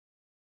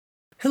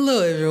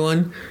Hello,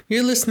 everyone.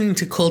 You're listening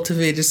to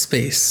Cultivated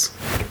Space,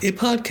 a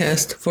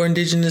podcast for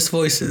Indigenous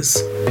voices.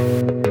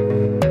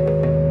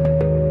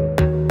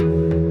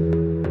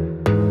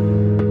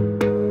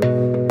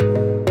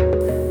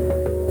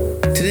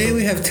 Today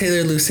we have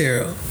Taylor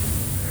Lucero.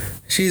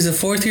 She's a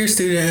fourth-year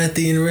student at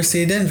the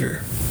University of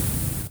Denver.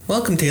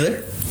 Welcome,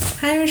 Taylor.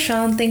 Hi,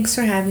 Rashawn. Thanks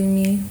for having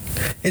me.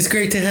 It's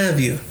great to have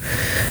you.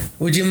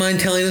 Would you mind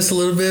telling us a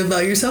little bit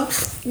about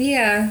yourself?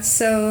 Yeah,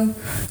 so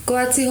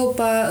Guatsi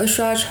Hopa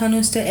Ushraj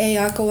Hanusta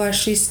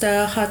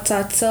Eyakawashista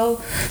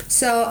Hatsatso.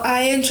 So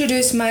I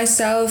introduced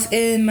myself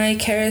in my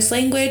Keres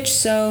language.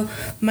 So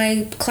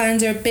my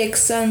clans are Big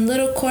Sun,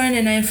 Little Corn,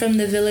 and I'm from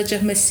the village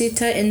of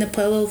Mesita in the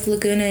Pueblo of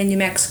Laguna in New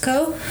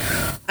Mexico.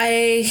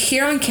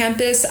 Here on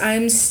campus,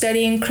 I'm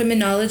studying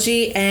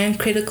criminology and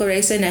critical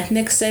race and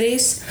ethnic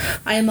studies.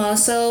 I am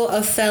also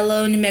a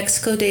fellow New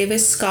Mexico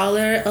Davis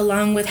scholar,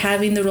 along with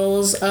having the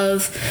roles of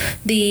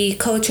the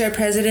co-chair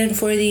president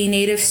for the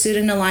Native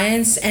Student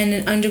Alliance and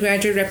an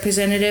undergraduate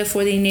representative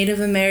for the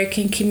Native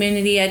American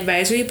Community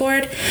Advisory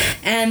Board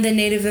and the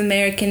Native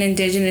American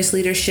Indigenous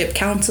Leadership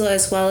Council,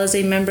 as well as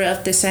a member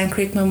of the Sand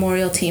Creek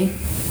Memorial Team.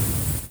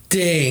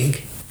 Dang,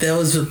 that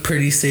was a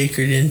pretty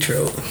sacred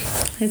intro.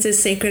 It's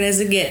as sacred as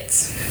it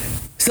gets.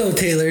 So,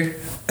 Taylor,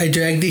 I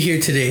dragged you here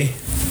today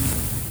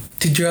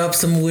to drop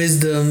some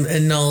wisdom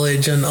and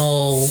knowledge on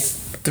all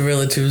the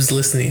relatives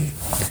listening.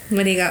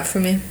 What do you got for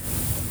me?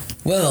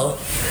 Well,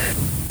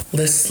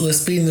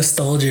 let's be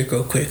nostalgic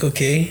real quick,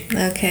 okay?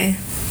 Okay.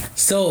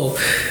 So,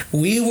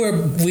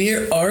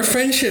 our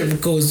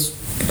friendship goes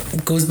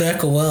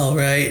back a while,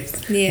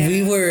 right? Yeah.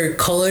 We were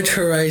College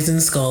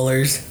Horizon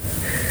scholars.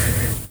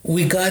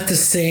 We got the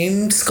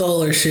same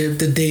scholarship,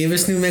 the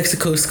Davis, New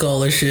Mexico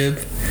scholarship,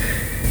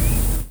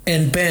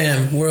 and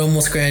bam, we're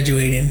almost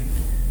graduating.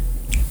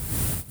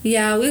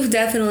 Yeah, we've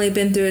definitely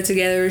been through it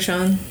together,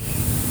 Rashawn.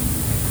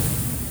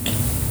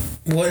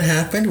 What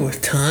happened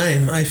with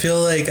time? I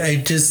feel like I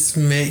just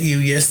met you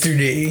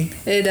yesterday.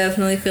 It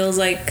definitely feels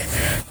like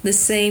the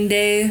same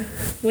day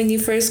when you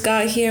first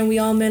got here and we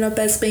all met up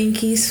at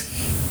Spanky's.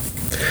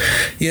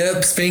 Yep,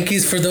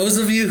 Spanky's. For those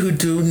of you who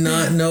do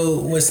not know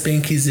what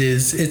Spanky's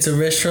is, it's a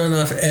restaurant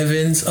off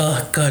Evans.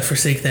 Oh, God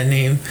forsake that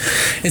name.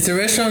 It's a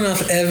restaurant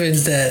off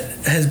Evans that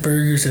has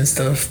burgers and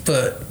stuff.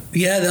 But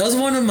yeah, that was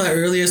one of my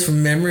earliest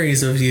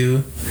memories of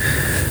you.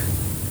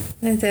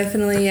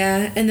 Definitely,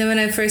 yeah. And then when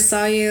I first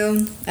saw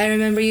you, I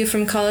remember you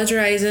from College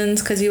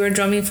Horizons because you were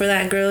drumming for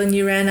that girl and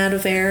you ran out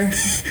of air.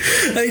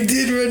 I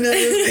did run out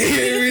of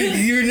air.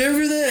 You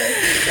remember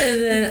that?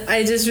 And then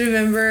I just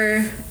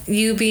remember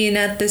you being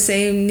at the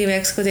same New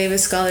Mexico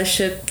Davis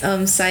scholarship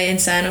site in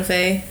Santa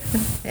Fe.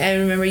 I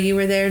remember you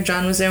were there.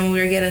 John was there when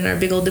we were getting our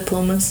big old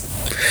diplomas.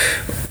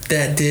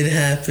 That did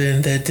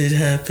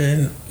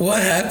happen.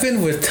 What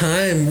happened with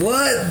time?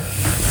 What?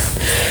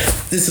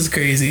 This is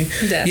crazy.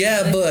 Definitely.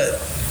 Yeah,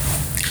 but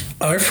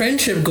our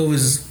friendship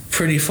goes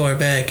pretty far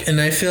back, and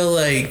I feel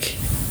like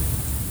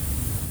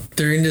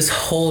during this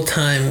whole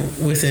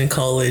time within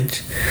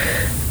college,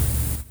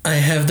 I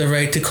have the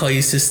right to call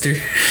you sister.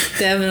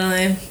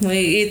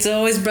 Definitely. It's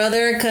always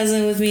brother or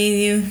cousin with me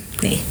and you.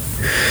 Hey.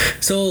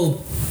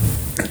 So,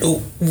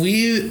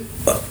 we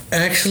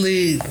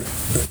actually,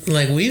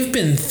 we've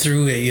been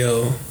through it,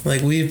 yo.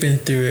 We've been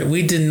through it.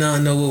 We did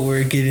not know what we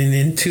were getting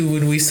into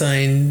when we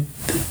signed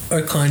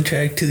our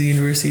contract to the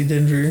University of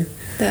Denver.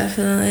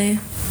 Definitely.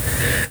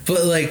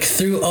 But,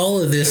 through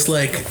all of this,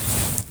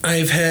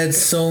 I've had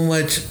so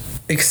much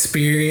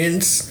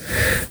experience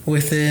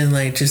within,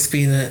 just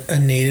being a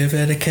native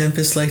at a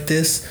campus like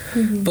this.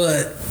 Mm-hmm.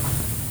 But,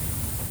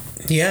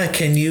 yeah,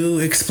 can you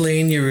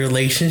explain your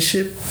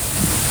relationship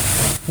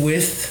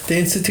with the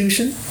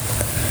institution?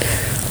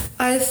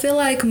 I feel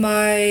like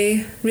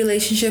my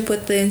relationship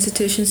with the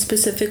institution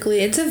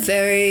specifically, it's a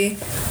very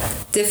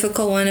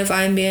difficult one, if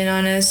I'm being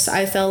honest.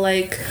 I felt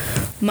like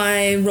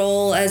my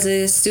role as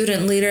a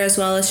student leader, as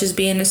well as just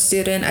being a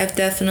student, I've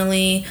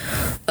definitely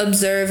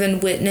observed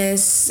and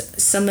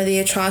witnessed some of the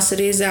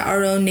atrocities that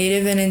our own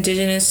Native and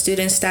Indigenous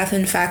students, staff,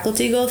 and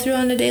faculty go through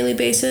on a daily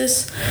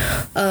basis.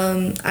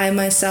 I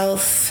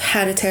myself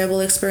had a terrible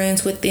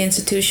experience with the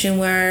institution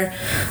where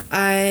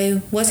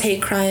I was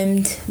hate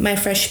crimed my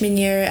freshman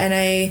year, and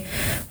I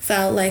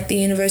felt like the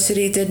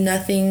university did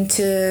nothing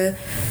to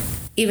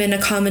even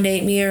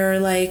accommodate me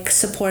or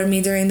support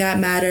me during that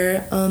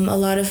matter. A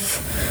lot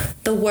of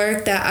the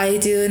work that I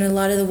do and a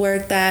lot of the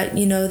work that,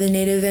 the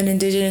Native and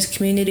Indigenous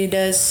community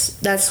does,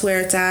 that's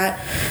where it's at.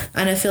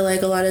 And I feel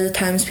like a lot of the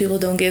times people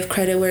don't give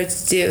credit where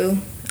it's due.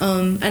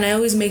 And I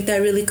always make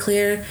that really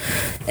clear,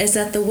 is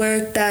that the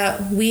work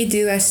that we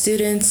do as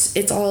students,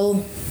 it's all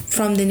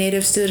from the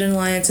Native Student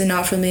Alliance and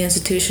not from the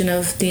institution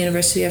of the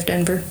University of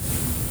Denver.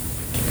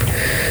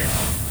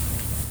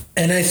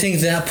 And I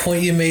think that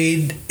point you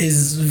made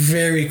is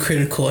very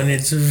critical, and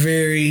it's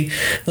very,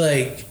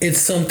 it's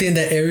something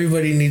that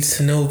everybody needs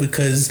to know,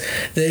 because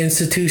the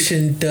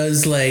institution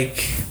does,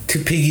 to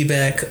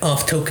piggyback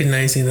off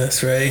tokenizing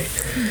us, right?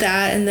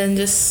 That, and then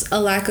just a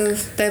lack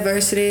of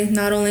diversity,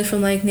 not only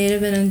from,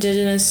 Native and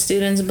Indigenous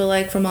students,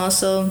 but, from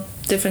also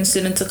different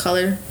students of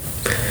color.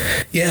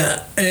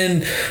 Yeah,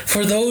 and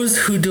for those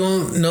who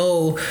don't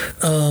know,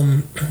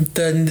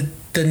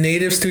 the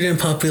Native student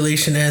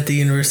population at the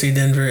University of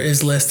Denver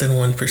is less than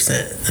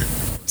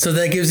 1%. So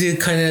that gives you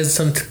kind of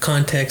some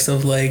context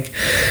of like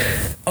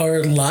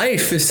our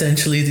life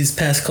essentially these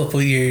past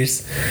couple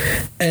years,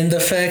 and the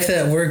fact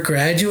that we're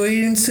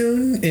graduating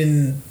soon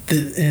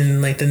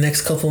in like the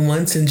next couple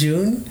months in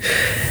June.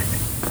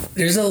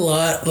 There's a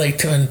lot like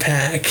to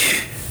unpack.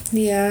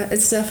 Yeah,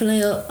 it's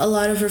definitely a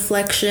lot of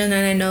reflection,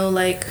 and I know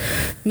like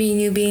me and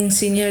you being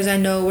seniors, I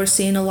know we're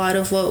seeing a lot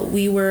of what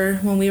we were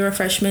when we were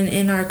freshmen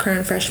in our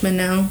current freshmen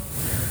now.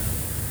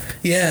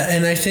 Yeah,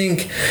 and I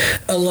think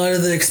a lot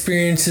of the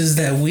experiences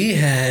that we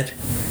had,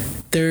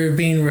 they're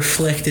being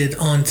reflected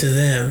onto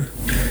them.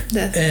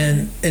 Definitely.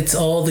 And it's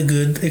all the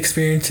good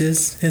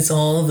experiences. It's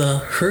all the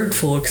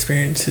hurtful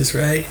experiences,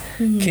 right?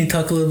 Mm-hmm. Can you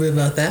talk a little bit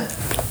about that?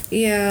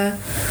 Yeah.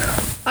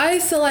 I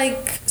feel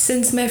like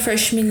since my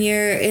freshman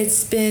year,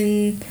 it's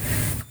been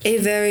a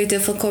very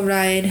difficult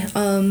ride.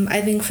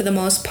 I think for the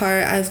most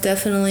part, I've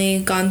definitely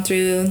gone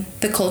through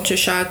the culture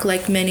shock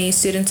like many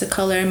students of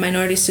color and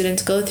minority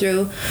students go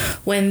through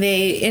when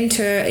they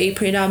enter a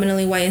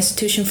predominantly white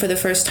institution for the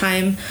first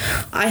time.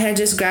 I had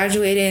just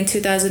graduated in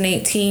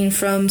 2018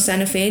 from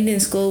Santa Fe Indian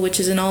School, which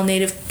is an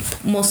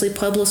all-native, mostly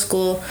Pueblo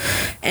school,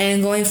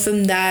 and going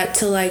from that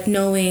to like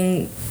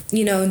knowing,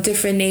 you know,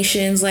 different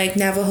nations like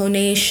Navajo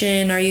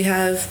Nation, or you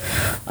have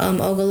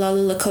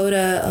Oglala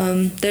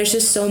Lakota. There's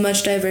just so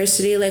much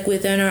diversity like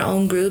within our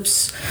own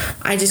groups.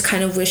 I just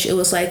kind of wish it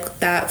was like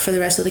that for the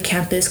rest of the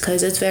campus,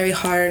 because it's very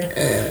hard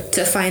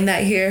to find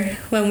that here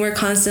when we're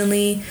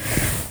constantly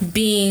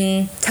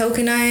being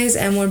tokenized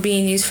and we're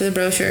being used for the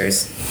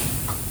brochures.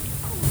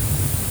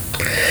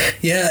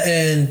 Yeah,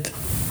 and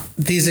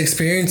these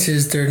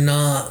experiences, they're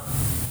not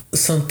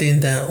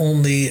something that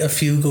only a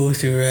few go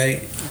through,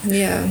 right?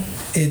 Yeah.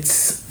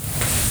 It's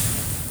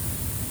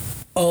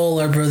all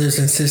our brothers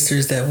and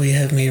sisters that we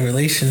have made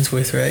relations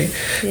with, right?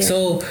 Yeah.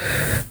 So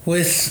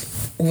with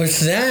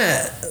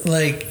that,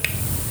 like,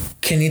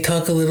 can you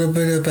talk a little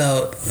bit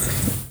about,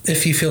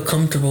 if you feel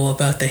comfortable,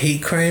 about the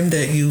hate crime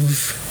that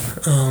you've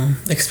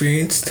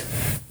experienced?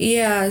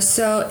 Yeah,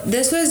 so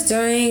this was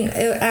during,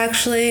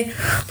 actually,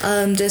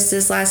 just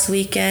this last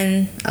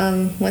weekend.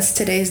 What's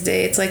today's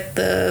day? It's like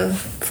the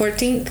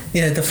 14th?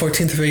 Yeah, the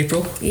 14th of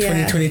April,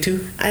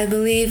 2022. I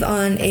believe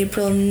on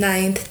April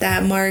 9th,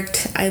 that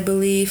marked, I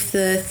believe,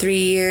 the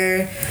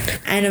 3-year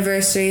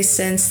anniversary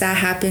since that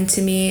happened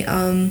to me.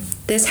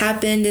 This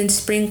happened in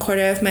spring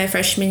quarter of my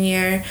freshman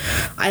year.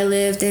 I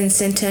lived in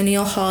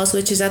Centennial Halls,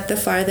 which is at the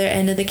farther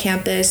end of the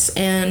campus.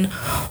 And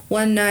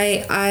one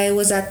night I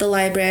was at the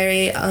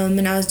library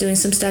and I was doing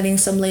some studying,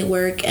 some late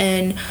work.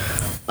 And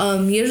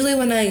usually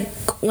when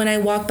I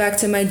walk back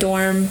to my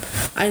dorm,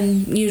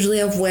 I'm usually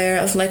aware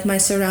of like my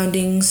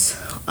surroundings.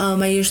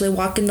 I usually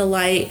walk in the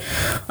light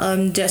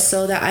just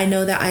so that I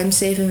know that I'm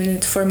safe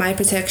and for my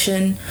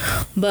protection.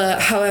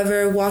 But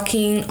however,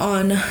 walking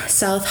on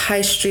South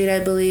High Street, I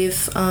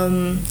believe,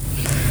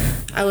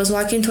 I was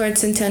walking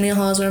towards Centennial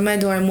Halls where my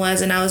dorm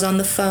was, and I was on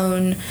the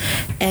phone,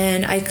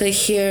 and I could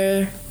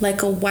hear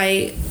like a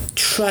white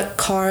truck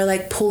car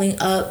like pulling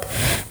up,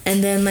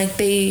 and then like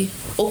they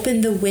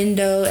opened the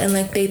window and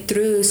like they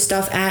threw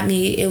stuff at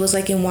me. It was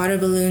like in water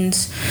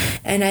balloons,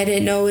 and I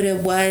didn't know what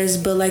it was,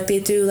 but like they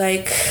threw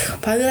like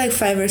probably like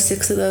 5 or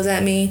 6 of those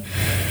at me,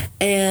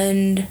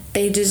 and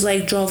they just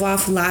like drove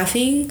off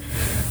laughing.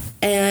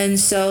 And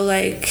so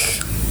like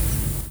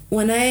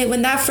when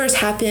that first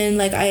happened,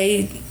 like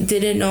I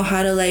didn't know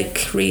how to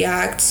like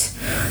react.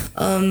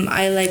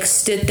 I like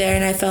stood there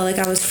and I felt like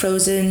I was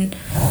frozen,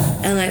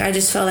 and like I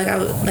just felt like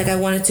I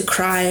wanted to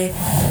cry.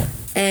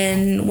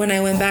 And when I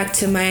went back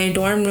to my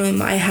dorm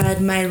room, I had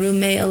my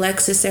roommate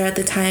Alexis there at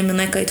the time, and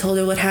like I told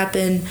her what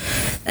happened,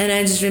 and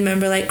I just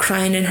remember like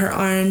crying in her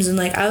arms, and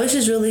like I was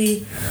just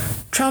really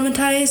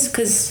traumatized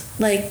because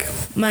like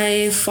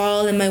my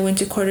fall and my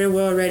winter quarter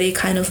were already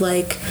kind of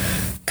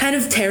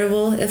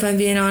terrible, if I'm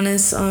being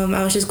honest.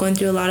 I was just going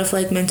through a lot of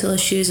like mental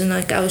issues, and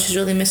like I was just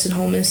really missing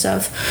home and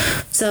stuff.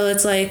 So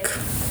it's like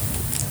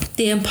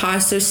the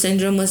imposter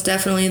syndrome was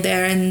definitely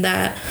there, and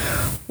that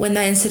when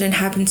that incident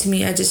happened to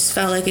me, I just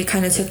felt like it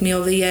kind of took me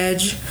over the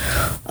edge.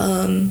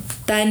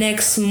 That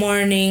next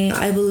morning,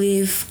 I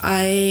believe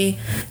I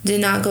did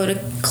not go to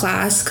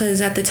class because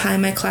at the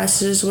time my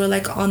classes were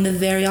like on the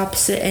very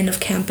opposite end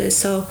of campus,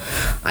 so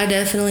I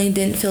definitely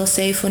didn't feel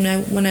safe when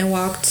I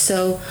walked.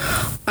 So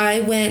I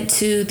went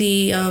to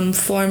the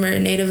former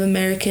Native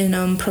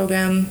American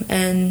program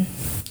and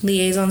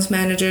liaisons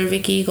manager,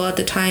 Vicky Eagle, at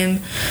the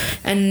time,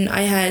 and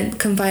I had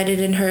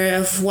confided in her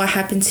of what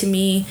happened to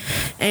me,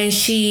 and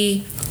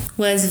she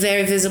was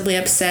very visibly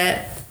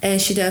upset,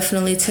 and she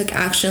definitely took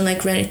action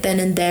like right then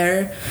and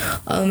there.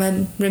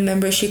 I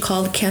remember she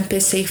called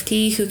campus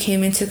safety, who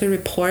came and took a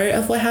report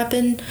of what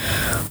happened,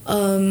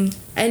 and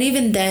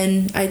even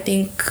then I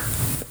think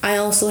I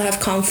also have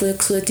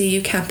conflicts with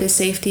DU campus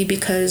safety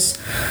because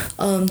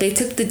they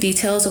took the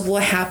details of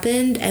what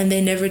happened and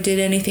they never did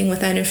anything with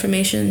that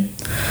information.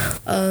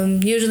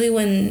 Usually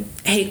when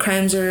hate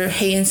crimes or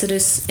hate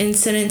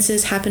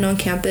incidences happen on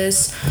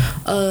campus,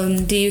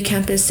 DU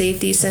campus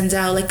safety sends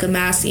out like a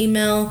mass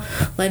email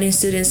letting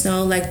students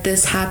know like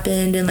this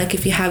happened and like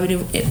if you have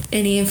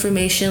any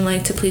information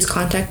like to please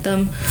contact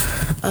them.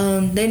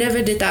 They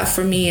never did that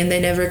for me and they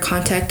never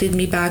contacted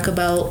me back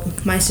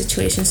about my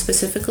situation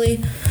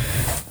specifically.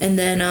 And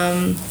then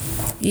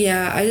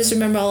I just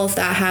remember all of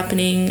that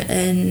happening.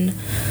 And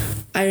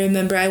I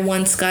remember I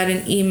once got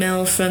an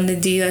email from the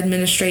DU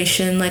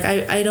administration. Like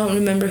I don't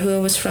remember who it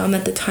was from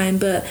at the time,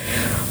 but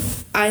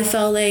I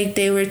felt like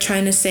they were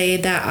trying to say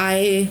that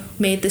I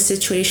made the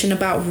situation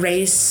about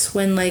race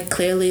when like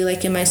clearly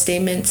like in my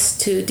statements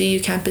to DU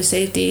campus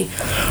safety,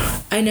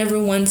 I never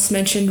once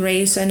mentioned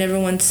race. I never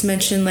once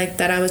mentioned like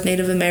that I was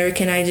Native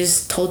American. I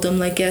just told them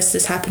like, yes,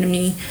 this happened to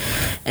me.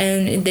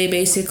 And they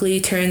basically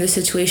turned the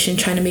situation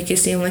trying to make it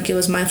seem like it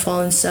was my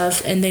fault and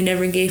stuff. And they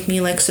never gave me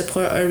like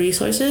support or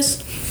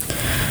resources.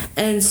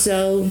 And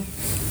so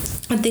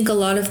I think a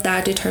lot of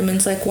that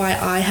determines like why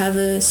I have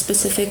a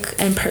specific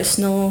and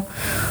personal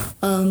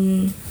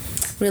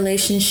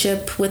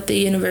relationship with the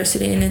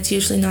university, and it's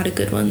usually not a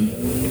good one.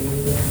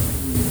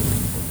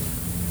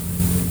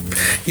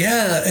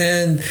 Yeah,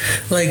 and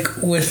like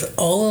with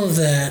all of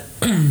that,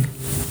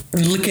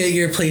 look at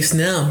your place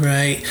now,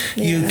 right?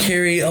 Yeah. You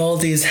carry all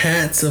these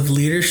hats of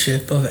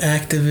leadership, of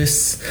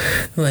activists,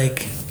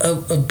 like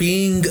a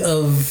being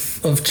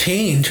of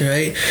change,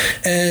 right?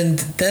 And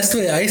that's the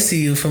way I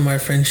see you from our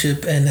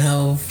friendship and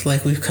how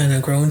like we've kind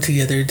of grown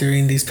together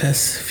during these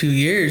past few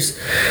years.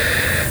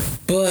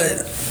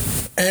 But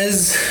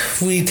as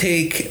we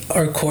take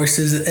our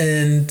courses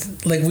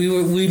and like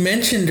we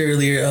mentioned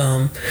earlier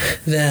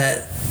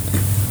that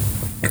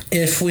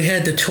if we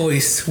had the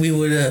choice, we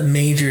would have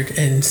majored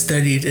and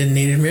studied in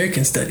Native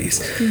American studies.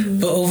 Mm-hmm.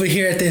 But over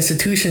here at the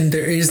institution,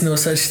 there is no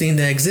such thing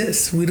that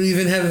exists. We don't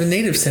even have a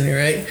Native center,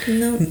 right?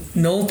 No.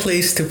 No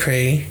place to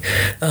pray,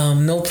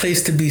 no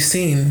place to be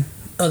seen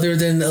other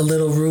than a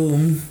little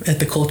room at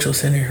the cultural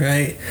center,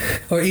 right?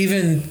 Or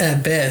even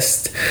at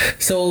best.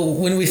 So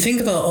when we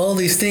think about all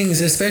these things,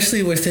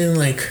 especially within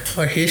like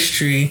our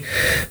history,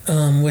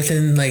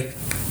 within like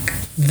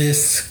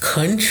this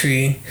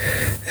country,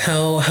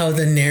 how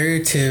the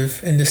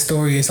narrative and the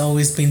story is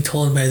always being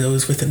told by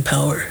those within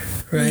power,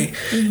 right?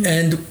 Mm-hmm.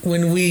 And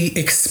when we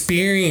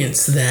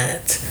experience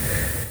that,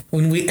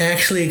 when we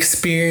actually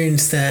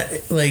experience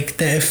that, like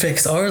that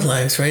affects our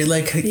lives, right?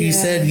 Like you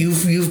said,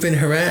 you've been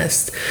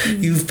harassed.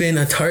 Mm-hmm. You've been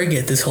a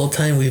target this whole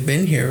time we've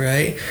been here,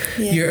 right?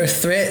 Yeah. You're a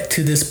threat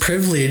to this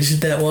privilege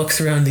that walks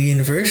around the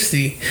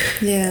university.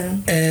 Yeah.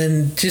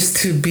 And just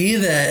to be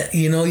that,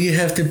 you know, you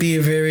have to be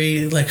a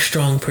very like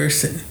strong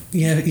person.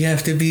 You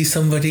have to be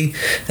somebody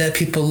that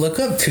people look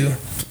up to.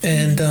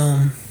 And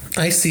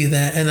I see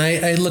that, and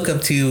I look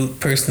up to you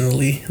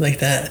personally like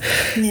that.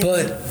 Yeah.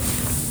 But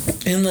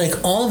in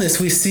like all this,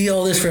 we see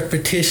all this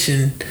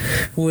repetition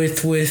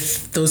with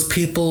those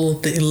people,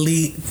 the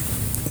elite,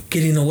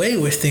 getting away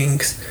with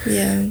things.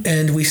 Yeah.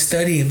 And we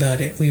study about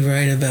it. We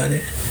write about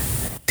it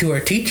to our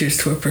teachers,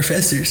 to our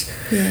professors.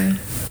 Yeah.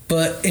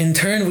 But in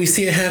turn, we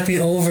see it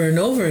happening over and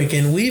over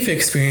again. We've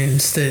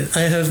experienced it.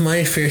 I have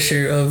my fair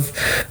share of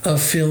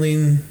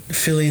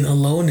feeling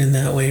alone in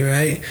that way,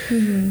 right?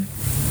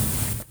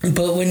 Mm-hmm.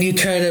 But when you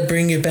try to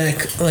bring it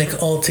back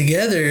like all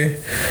together,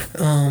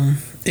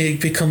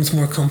 it becomes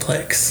more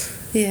complex.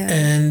 Yeah.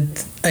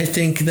 And I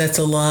think that's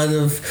a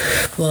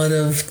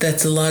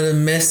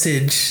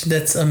message.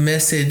 That's a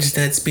message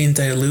that's being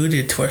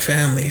diluted to our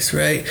families,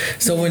 right?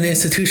 So when the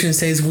institution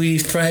says we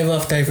thrive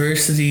off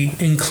diversity,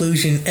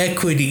 inclusion,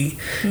 equity,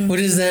 what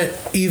does that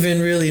even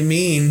really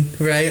mean,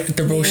 right?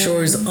 The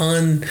brochures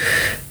on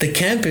the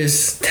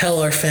campus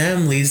tell our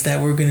families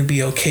that we're going to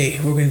be okay.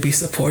 We're going to be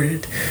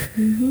supported.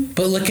 Mm-hmm.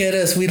 But look at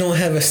us. We don't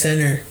have a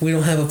center. We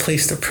don't have a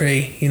place to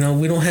pray. You know,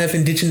 we don't have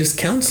Indigenous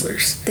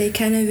counselors. They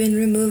can't even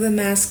remove a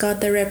mascot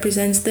that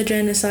represents the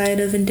genocide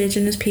of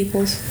Indigenous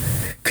peoples.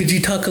 Could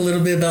you talk a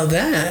little bit about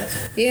that?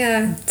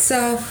 Yeah,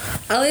 so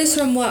at least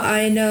from what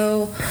I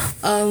know,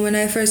 when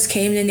I first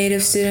came to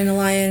Native Student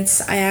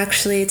Alliance,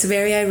 it's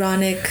very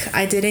ironic.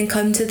 I didn't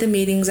come to the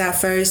meetings at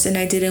first, and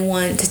I didn't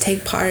want to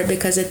take part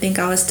because I think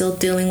I was still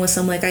dealing with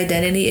some like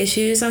identity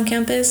issues on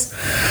campus.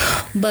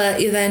 But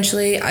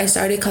eventually I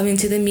started coming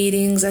to the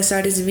meetings. I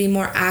started to be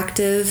more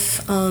active.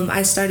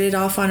 I started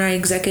off on our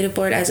executive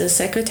board as a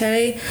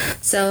secretary.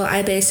 So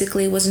I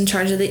basically was in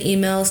charge of the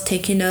emails,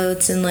 taking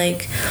notes, and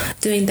like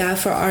doing that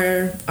for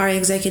our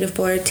executive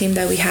board team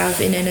that we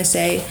have in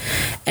NSA.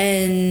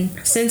 And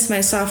since my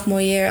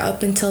sophomore year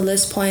up until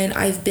this point,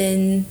 I've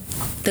been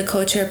the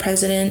co-chair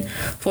president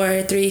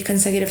for 3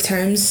 consecutive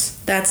terms.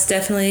 That's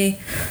definitely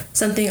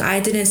something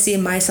I didn't see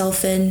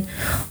myself in,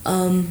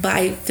 but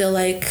I feel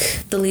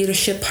like the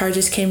leadership part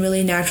just came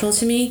really natural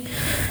to me.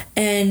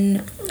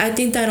 And I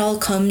think that all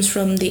comes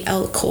from the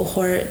ELK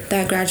cohort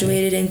that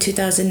graduated in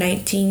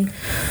 2019.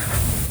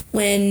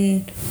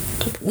 When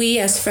we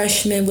as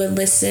freshmen would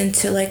listen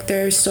to like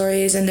their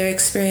stories and their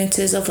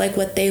experiences of like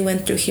what they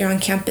went through here on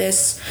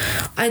campus.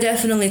 I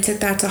definitely took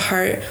that to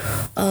heart,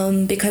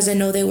 because I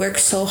know they work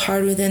so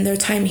hard within their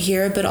time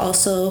here, but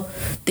also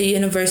the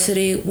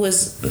university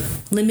was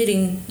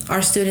limiting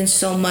our students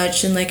so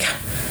much and like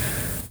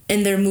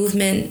in their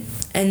movement.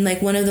 And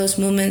like one of those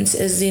movements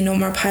is the No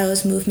More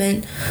Pilots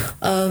movement,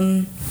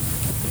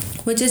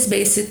 which is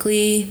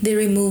basically the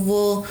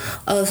removal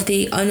of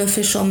the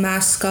unofficial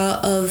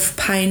mascot of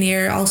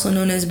Pioneer, also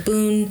known as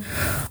Boone,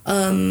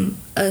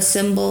 a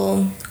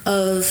symbol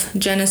of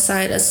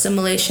genocide,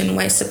 assimilation,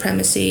 white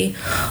supremacy,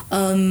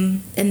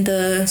 in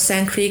the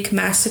Sand Creek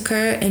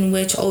Massacre, in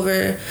which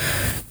over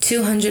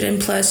 200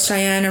 and plus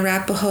Cheyenne,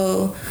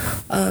 Arapaho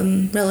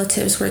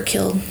relatives were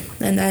killed.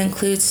 And that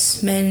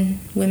includes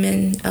men,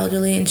 women,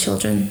 elderly, and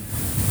children.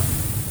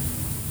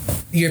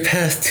 Your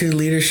path to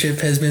leadership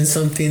has been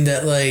something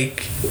that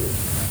like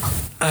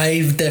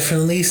I've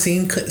definitely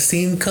seen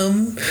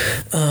come,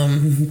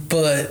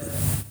 but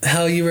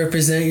how you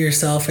represent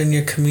yourself and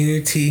your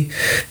community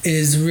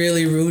is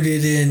really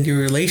rooted in your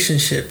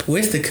relationship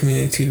with the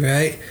community,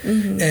 right?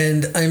 Mm-hmm.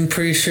 And I'm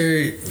pretty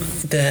sure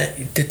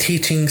that the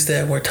teachings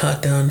that were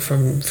taught down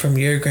from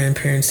your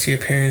grandparents to your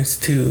parents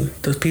to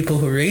those people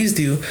who raised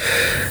you,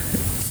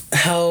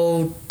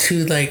 how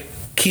to like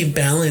keep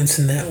balance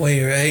in that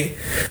way, right?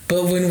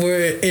 But when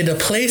we're in a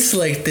place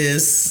like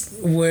this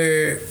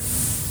where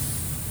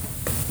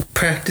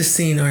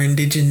practicing our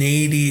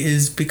indigeneity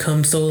is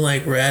become so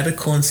like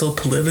radical and so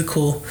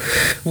political,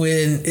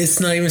 when it's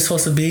not even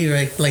supposed to be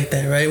like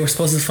that, right? We're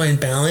supposed to find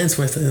balance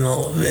within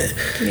all of it.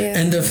 Yeah.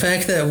 And the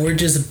fact that we're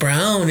just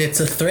brown, it's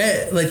a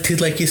threat,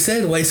 like you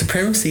said, white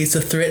supremacy. It's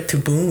a threat to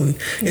Boone.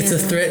 It's a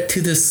threat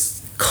to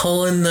this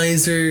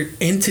colonizer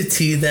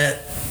entity that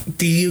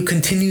DU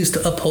continues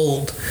to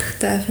uphold.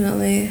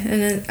 Definitely.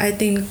 And I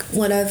think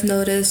what I've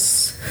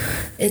noticed,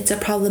 it's a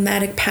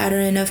problematic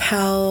pattern of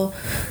how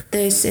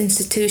this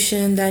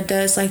institution that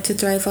does like to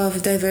thrive off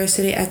of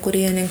diversity,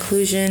 equity, and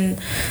inclusion,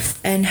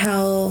 and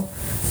how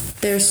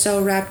they're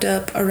so wrapped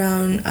up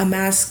around a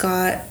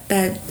mascot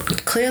that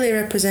clearly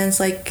represents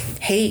like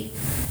hate.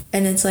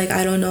 And it's like,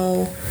 I don't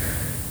know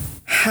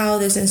how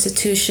this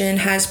institution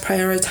has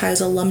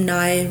prioritized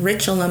alumni,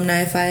 rich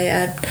alumni if I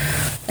add,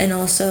 and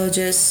also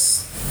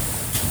just,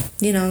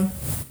 you know,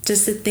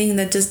 just a thing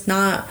that does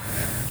not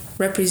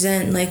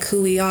represent like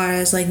who we are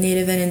as like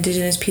Native and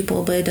Indigenous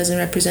people, but it doesn't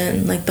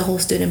represent like the whole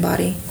student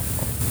body.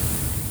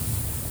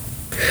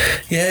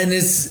 Yeah, and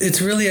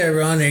it's really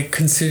ironic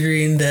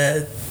considering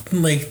that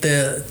like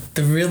the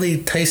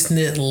really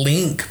tight-knit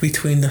link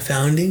between the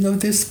founding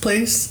of this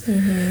place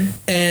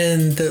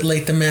and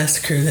the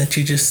massacre that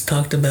you just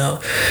talked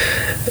about.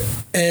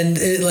 And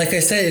it, like I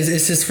said,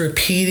 it's this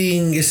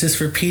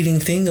repeating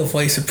thing of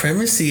white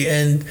supremacy.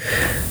 And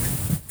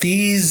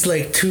these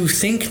like to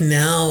think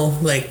now,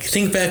 like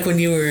think back when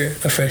you were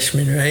a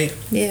freshman, right?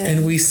 Yeah.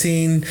 And we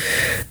seen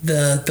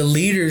the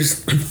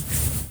leaders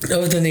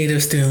of the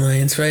Native Student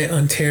Alliance, right?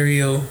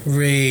 Ontario,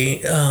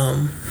 Ray,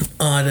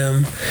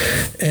 Autumn,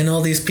 and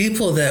all these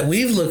people that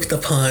we've looked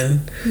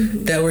upon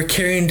that were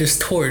carrying this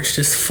torch,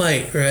 this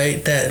fight,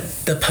 right? That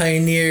the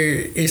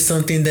pioneer is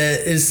something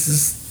that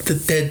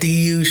that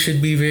DU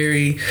should be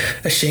very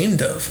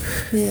ashamed of.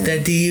 Yeah.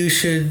 That DU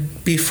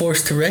should be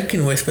forced to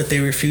reckon with, but they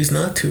refuse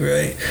not to,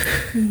 right?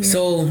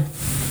 So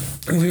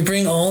we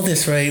bring all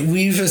this, right?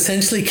 We've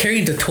essentially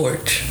carried the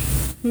torch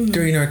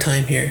during our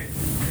time here.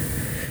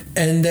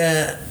 And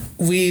that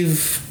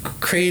we've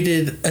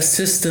created a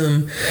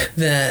system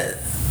that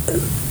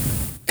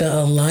the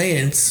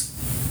alliance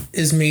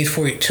is made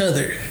for each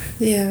other.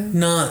 Yeah.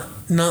 Not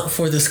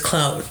for this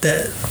clout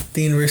that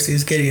the university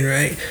is getting,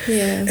 right?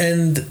 Yeah.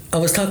 And I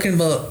was talking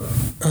about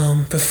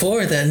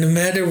before that no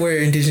matter where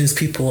Indigenous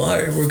people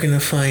are, we're going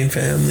to find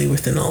family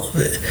within all of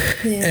it.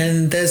 Yeah.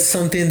 And that's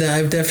something that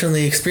I've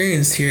definitely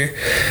experienced here.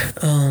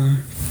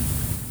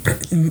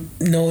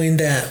 Knowing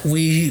that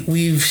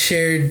we've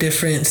shared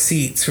different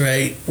seats,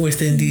 right,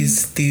 within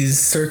these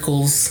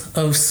circles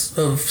of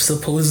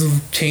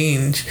supposed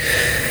change,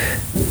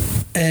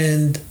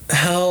 and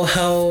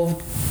how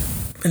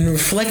and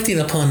reflecting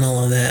upon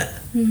all of that,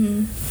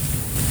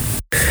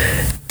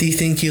 do you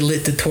think you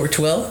lit the torch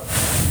well?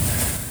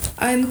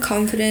 I'm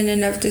confident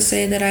enough to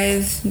say that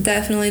I've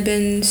definitely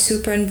been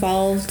super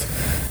involved.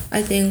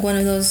 I think one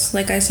of those,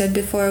 like I said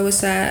before,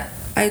 was that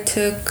I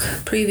took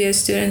previous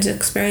students'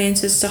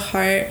 experiences to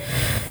heart,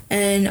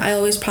 and I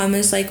always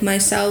promised like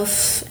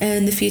myself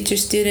and the future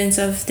students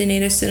of the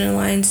Native Student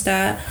Alliance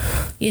that,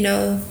 you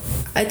know,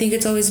 I think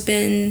it's always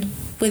been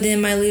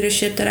within my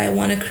leadership that I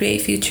want to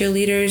create future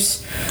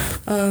leaders,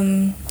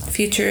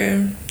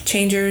 future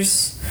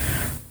changers.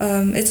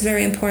 It's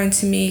very important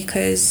to me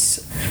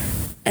because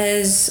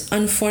as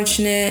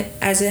unfortunate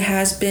as it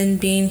has been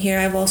being here,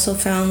 I've also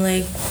found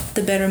like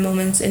the better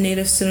moments in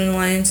Native Student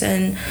Alliance,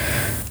 and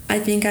I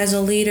think as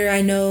a leader,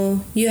 I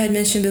know you had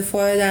mentioned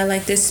before that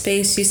like this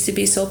space used to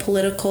be so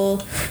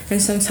political,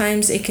 and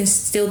sometimes it can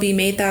still be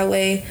made that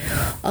way.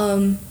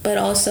 But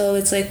also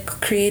it's like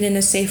creating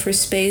a safer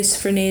space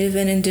for Native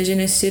and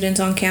Indigenous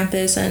students on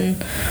campus,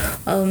 and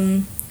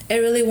it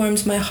really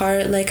warms my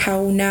heart, like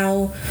how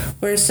now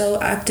we're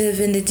so active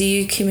in the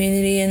DU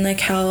community, and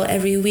like how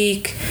every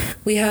week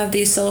we have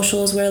these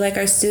socials where like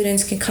our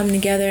students can come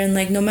together, and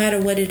like no matter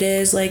what it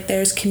is, like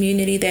there's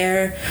community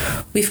there.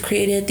 We've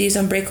created these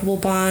unbreakable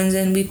bonds,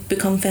 and we've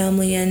become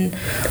family, and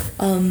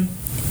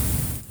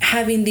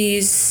having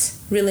these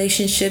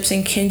relationships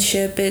and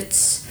kinship,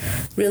 it's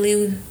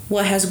really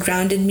what has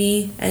grounded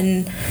me.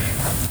 And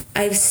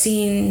I've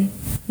seen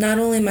not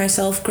only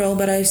myself grow,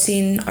 but I've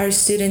seen our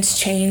students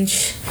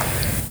change,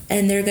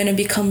 and they're going to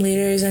become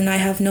leaders, and I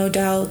have no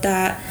doubt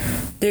that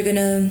they're going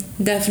to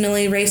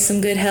definitely raise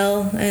some good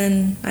hell,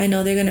 and I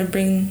know they're going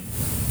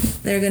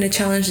to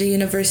challenge the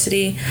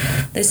university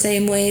the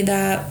same way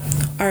that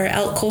our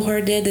out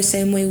cohort did, the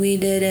same way we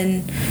did,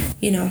 and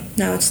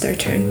now it's their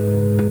turn.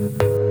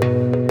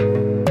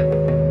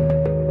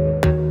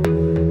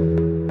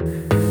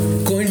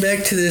 Going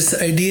back to this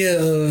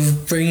idea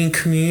of bringing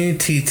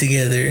community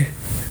together,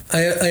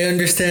 I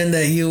understand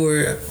that you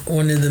were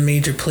one of the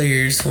major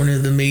players, one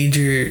of the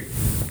major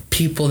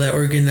people that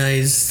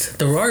organized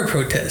the RAR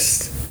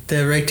protest,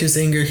 the Righteous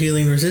Anger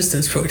Healing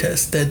Resistance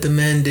protest that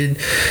demanded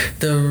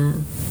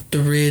the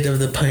rid of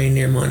the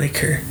pioneer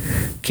moniker.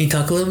 Can you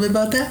talk a little bit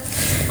about that?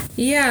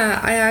 Yeah,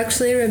 I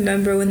actually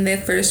remember when they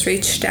first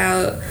reached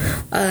out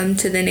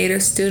to the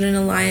Native Student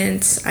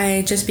Alliance.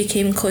 I just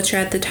became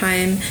co-chair at the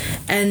time,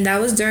 and that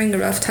was during a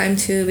rough time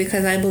too,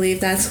 because I believe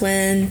that's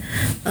when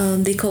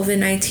the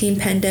COVID-19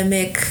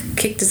 pandemic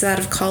kicked us out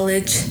of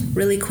college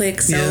really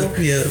quick. So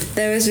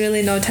there was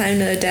really no time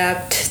to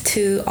adapt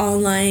to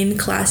online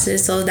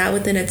classes, so that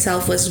within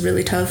itself was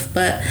really tough.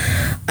 But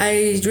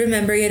I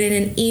remember getting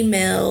an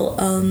email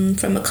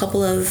from a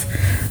couple of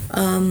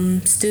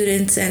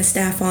students and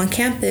staff on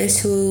campus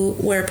who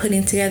were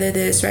putting together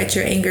this Write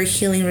Your Anger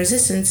Healing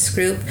Resistance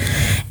group,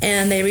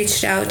 and they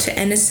reached out to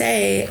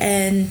NSA,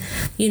 and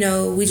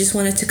we just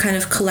wanted to kind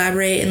of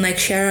collaborate and like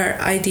share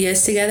our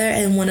ideas together.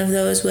 And one of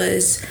those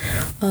was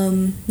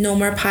No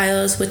More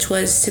Piles, which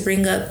was to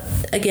bring up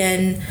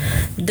again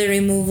the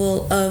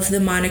removal of the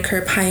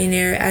moniker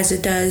pioneer, as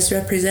it does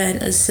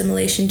represent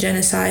assimilation,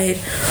 genocide,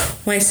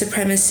 white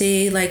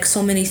supremacy, like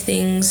so many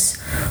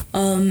things.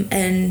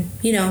 And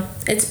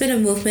it's been a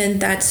movement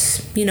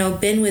that's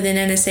been within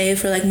NSA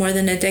for like more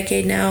than a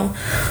decade now.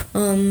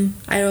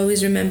 I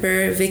always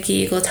remember Vicky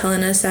Eagle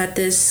telling us that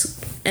this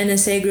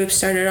NSA group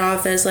started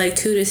off as like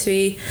 2 to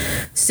 3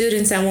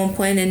 students at one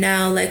point, and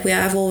now like we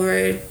have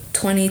over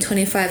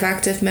 20-25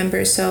 active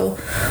members. So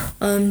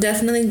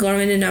definitely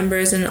growing in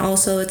numbers, and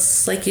also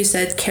it's like you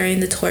said, carrying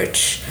the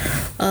torch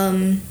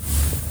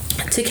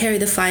to carry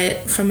the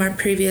fight from our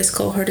previous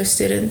cohort of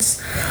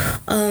students.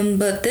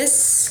 But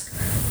this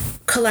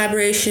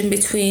collaboration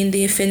between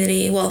the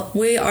Affinity, well,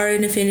 we are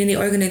an Affinity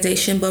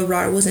organization, but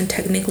RAR wasn't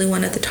technically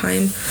one at the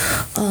time.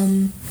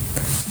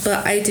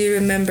 But I do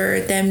remember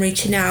them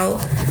reaching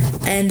out,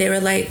 and they were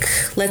like,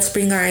 let's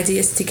bring our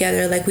ideas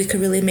together, like we could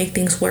really make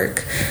things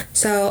work.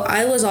 So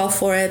I was all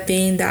for it,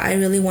 being that I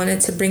really wanted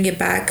to bring it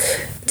back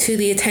to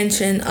the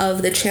attention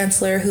of the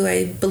chancellor, who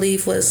I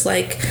believe was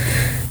like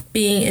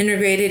being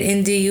integrated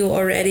in DU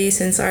already,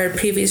 since our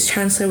previous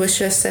chancellor was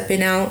just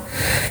stepping out.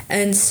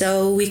 And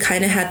so we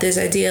kind of had this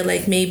idea,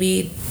 like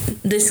maybe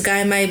this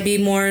guy might be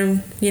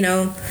more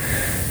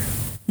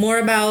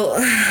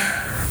about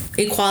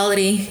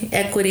equality,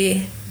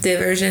 equity,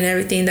 diversion,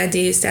 everything that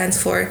DU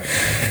stands for.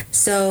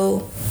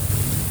 So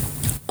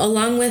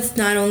along with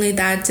not only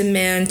that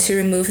demand to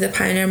remove the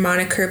pioneer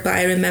moniker, but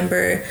I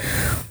remember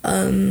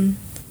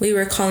we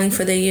were calling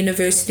for the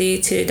university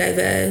to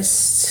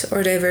divest,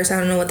 I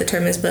don't know what the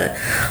term is, but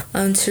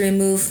to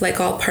remove like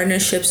all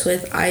partnerships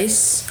with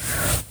ICE.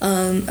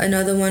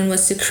 Another one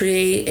was to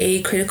create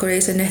a critical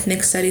race and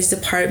ethnic studies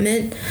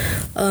department,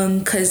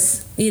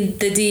 because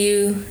the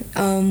DU,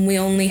 we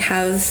only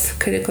have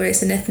critical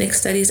race and ethnic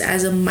studies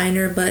as a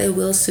minor, but it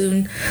will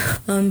soon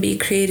be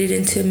created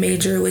into a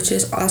major, which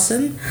is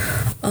awesome.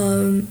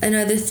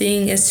 Another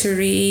thing is to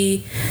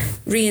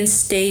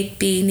reinstate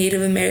the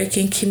Native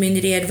American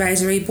Community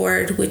Advisory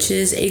Board, which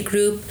is a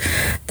group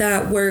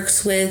that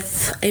works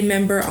with a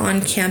member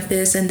on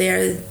campus, and they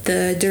are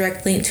the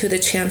direct link to the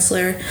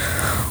chancellor.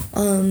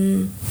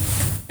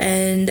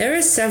 And there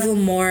were several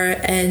more,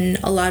 and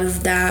a lot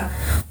of that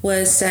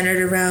was centered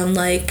around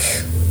like,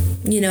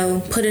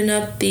 putting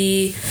up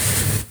the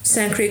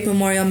Sand Creek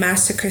Memorial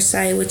Massacre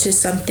site, which is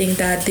something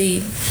that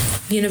the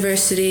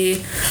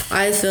university,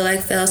 I feel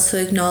like, fails to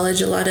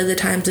acknowledge a lot of the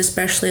times,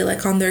 especially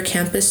like on their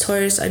campus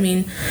tours. I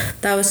mean,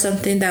 that was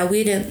something that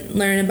we didn't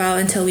learn about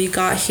until we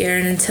got here,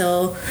 and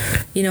until,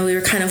 we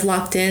were kind of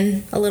locked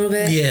in a little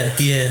bit. Yeah.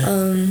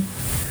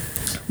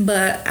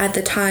 But at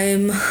the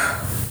time,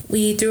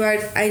 we threw our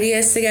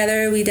ideas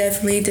together. We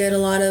definitely did a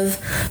lot of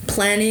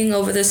planning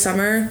over the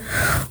summer.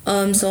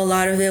 So a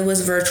lot of it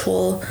was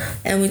virtual,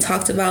 and we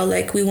talked about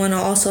like we want to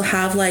also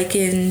have like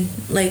in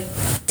like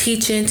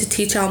teach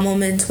out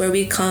moments where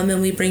we come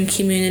and we bring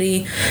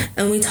community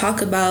and we talk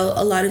about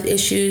a lot of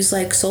issues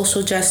like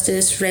social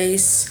justice,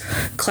 race,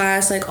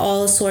 class, like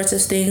all sorts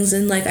of things,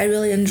 and like I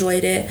really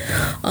enjoyed it.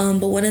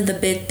 But one of the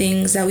big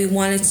things that we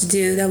wanted to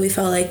do that we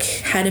felt like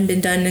hadn't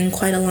been done in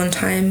quite a long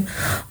time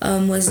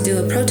was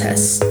do a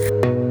protest.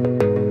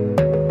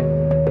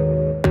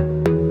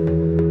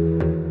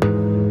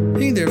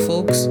 Hey there,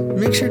 folks.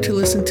 Make sure to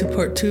listen to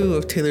part 2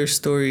 of Taylor's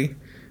story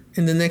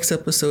in the next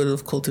episode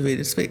of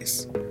Cultivated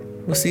Space.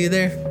 We'll see you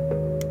there.